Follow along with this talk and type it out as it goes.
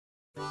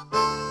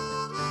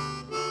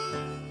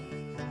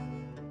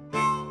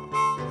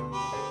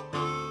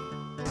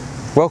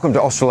Welcome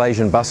to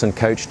Australasian Bus and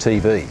Coach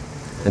TV,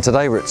 and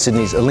today we're at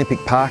Sydney's Olympic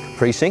Park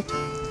precinct,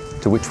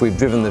 to which we've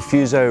driven the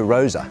Fuso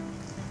Rosa,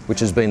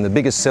 which has been the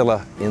biggest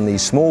seller in the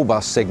small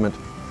bus segment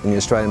in the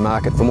Australian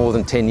market for more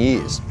than 10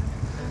 years.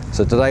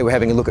 So today we're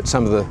having a look at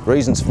some of the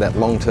reasons for that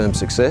long-term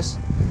success,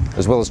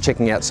 as well as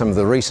checking out some of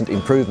the recent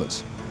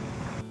improvements.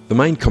 The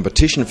main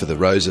competition for the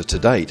Rosa to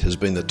date has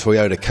been the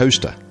Toyota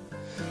Coaster.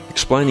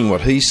 Explaining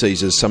what he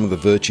sees as some of the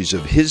virtues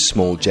of his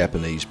small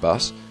Japanese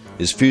bus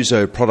is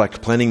Fuso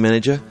Product Planning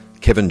Manager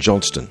Kevin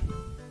Johnston.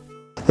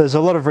 There's a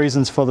lot of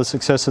reasons for the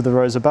success of the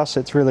Rosa bus.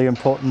 It's really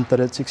important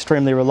that it's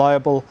extremely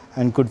reliable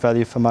and good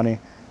value for money.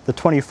 The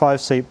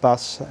 25-seat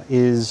bus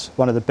is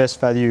one of the best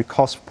value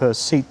cost per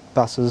seat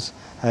buses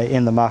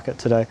in the market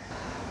today.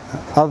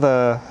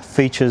 Other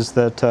features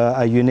that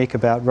are unique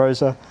about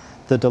Rosa: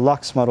 the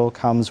deluxe model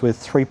comes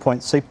with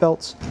 3-point seat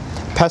belts.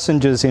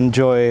 Passengers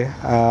enjoy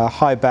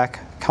high back,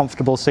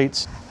 comfortable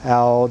seats.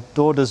 Our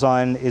door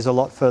design is a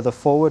lot further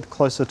forward,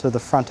 closer to the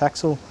front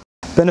axle.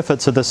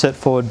 Benefits of the set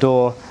forward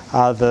door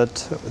are that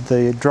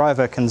the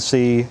driver can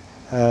see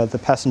the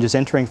passengers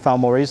entering far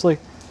more easily.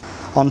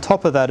 On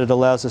top of that, it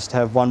allows us to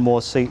have one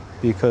more seat,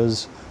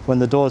 because when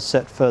the door is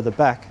set further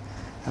back,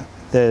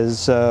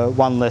 there's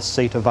one less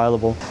seat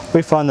available.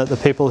 We find that the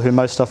people who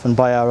most often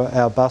buy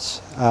our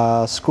bus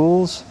are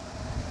schools,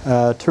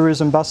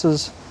 tourism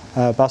buses,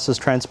 buses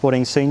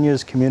transporting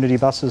seniors, community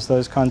buses,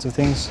 those kinds of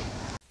things.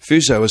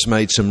 Fuso has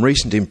made some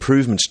recent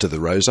improvements to the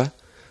Rosa,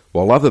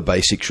 while other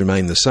basics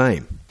remain the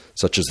same,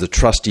 such as the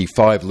trusty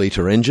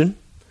 5-litre engine,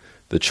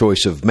 the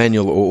choice of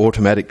manual or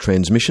automatic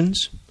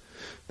transmissions,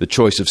 the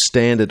choice of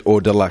standard or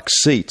deluxe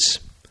seats,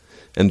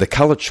 and the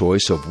colour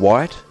choice of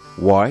white,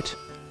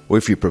 or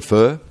if you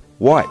prefer,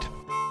 white.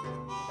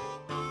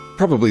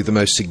 Probably the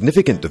most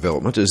significant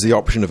development is the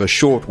option of a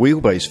short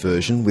wheelbase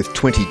version with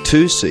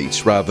 22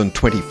 seats rather than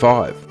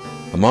 25.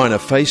 A minor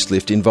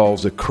facelift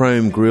involves a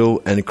chrome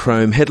grille and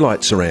chrome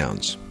headlight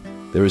surrounds.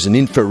 There is an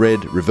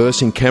infrared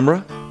reversing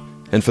camera,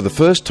 and for the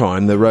first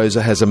time the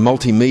Rosa has a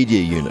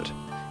multimedia unit,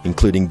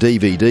 including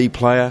DVD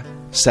player,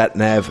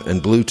 sat-nav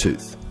and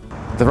Bluetooth.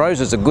 The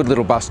Rosa's a good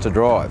little bus to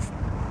drive.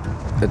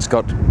 It's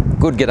got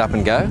good get up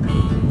and go,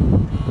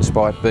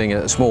 despite being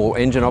a small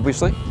engine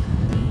obviously.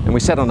 And we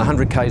sat on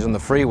 100 k's on the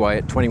freeway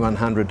at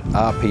 2100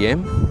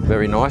 RPM,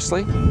 very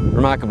nicely,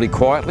 remarkably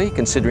quietly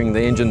considering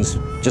the engine's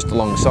just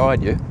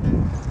alongside you.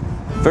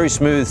 Very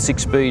smooth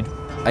 6-speed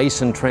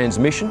Aisin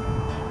transmission,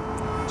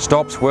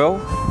 stops well,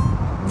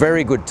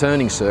 very good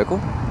turning circle,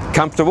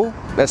 comfortable,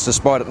 that's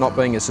despite it not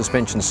being a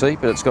suspension seat,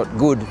 but it's got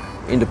good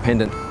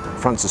independent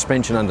front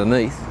suspension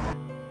underneath.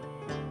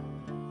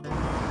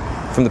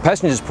 From the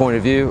passenger's point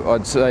of view,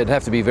 I'd say it'd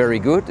have to be very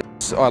good.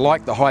 I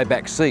like the high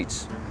back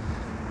seats.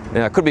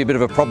 Now it could be a bit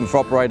of a problem for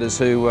operators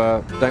who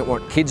don't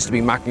want kids to be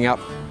mucking up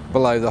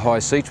below the high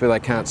seats where they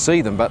can't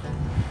see them, but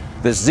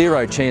there's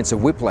zero chance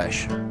of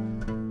whiplash.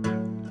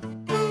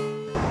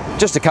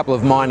 Just a couple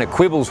of minor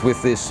quibbles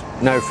with this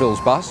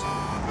no-frills bus.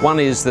 One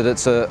is that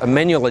it's a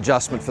manual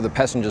adjustment for the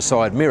passenger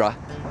side mirror,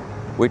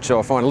 which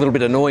I find a little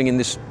bit annoying in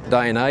this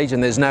day and age,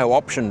 and there's no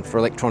option for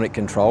electronic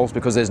controls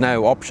because there's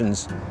no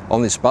options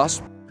on this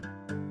bus.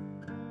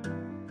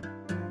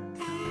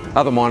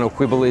 Other minor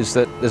quibble is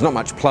that there's not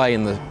much play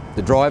in the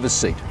driver's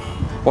seat.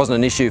 Wasn't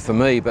an issue for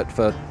me, but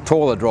for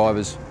taller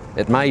drivers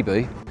it may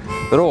be.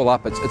 But all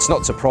up, it's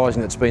not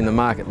surprising that it's been the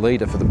market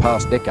leader for the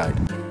past decade.